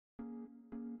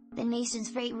the nation's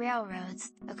freight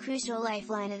railroads, a crucial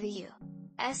lifeline of the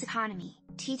U.S. economy,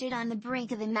 teetered on the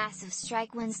brink of a massive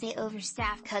strike Wednesday over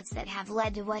staff cuts that have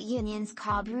led to what unions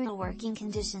call brutal working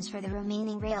conditions for the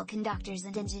remaining rail conductors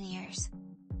and engineers.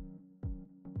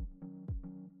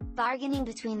 Bargaining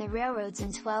between the railroads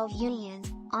and 12 unions,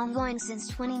 ongoing since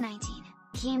 2019,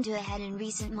 came to a head in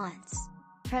recent months.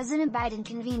 President Biden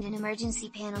convened an emergency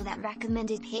panel that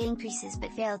recommended pay increases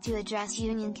but failed to address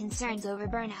union concerns over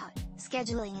burnout,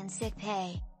 scheduling and sick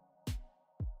pay.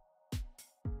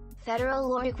 Federal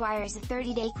law requires a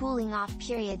 30-day cooling-off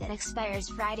period that expires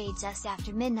Friday just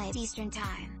after midnight Eastern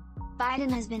Time.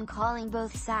 Biden has been calling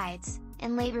both sides,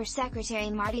 and Labor Secretary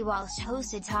Marty Walsh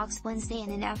hosted talks Wednesday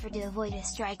in an effort to avoid a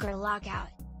strike or lockout.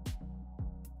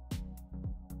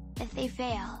 If they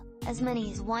fail, as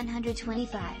many as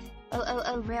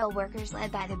 125,000 rail workers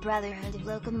led by the Brotherhood of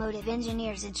Locomotive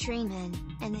Engineers and Trainmen,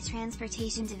 and the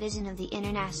Transportation Division of the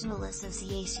International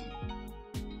Association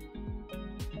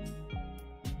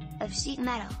of Sheet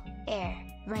Metal, Air,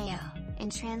 Rail,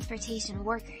 and Transportation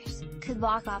Workers, could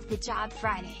walk off the job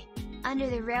Friday. Under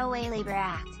the Railway Labor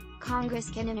Act, Congress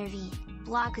can intervene,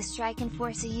 block a strike and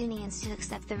force the unions to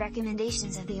accept the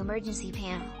recommendations of the emergency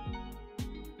panel.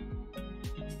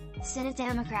 Senate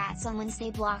Democrats on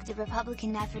Wednesday blocked a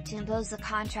Republican effort to impose the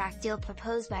contract deal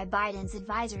proposed by Biden's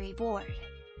advisory board.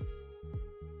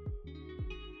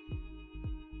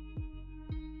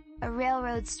 A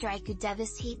railroad strike could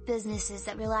devastate businesses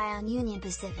that rely on Union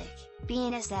Pacific,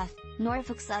 BNSF,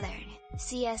 Norfolk Southern,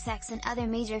 CSX and other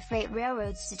major freight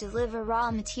railroads to deliver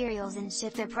raw materials and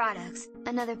ship their products,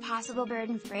 another possible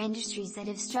burden for industries that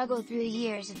have struggled through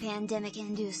years of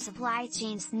pandemic-induced supply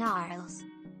chain snarls.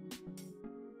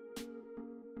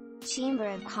 Chamber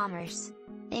of Commerce.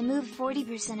 They move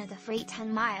 40% of the freight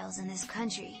ton miles in this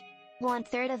country.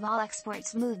 1/3 of all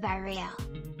exports move by rail.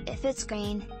 If it's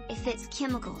grain, if it's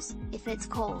chemicals, if it's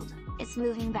cold, it's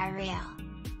moving by rail.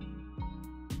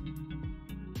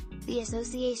 The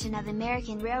Association of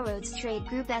American Railroads trade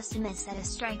group estimates that a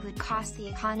strike would cost the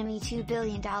economy $2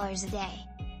 billion a day.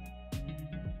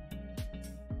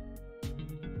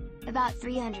 About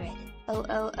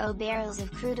 300,000 barrels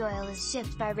of crude oil is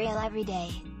shipped by rail every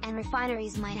day, and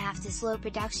refineries might have to slow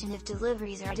production if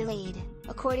deliveries are delayed,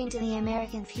 according to the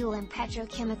American fuel and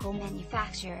petrochemical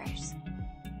manufacturers.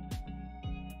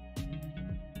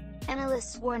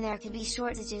 Analysts warn there could be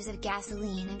shortages of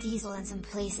gasoline and diesel in some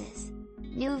places.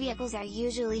 New vehicles are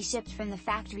usually shipped from the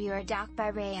factory or docked by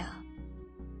rail,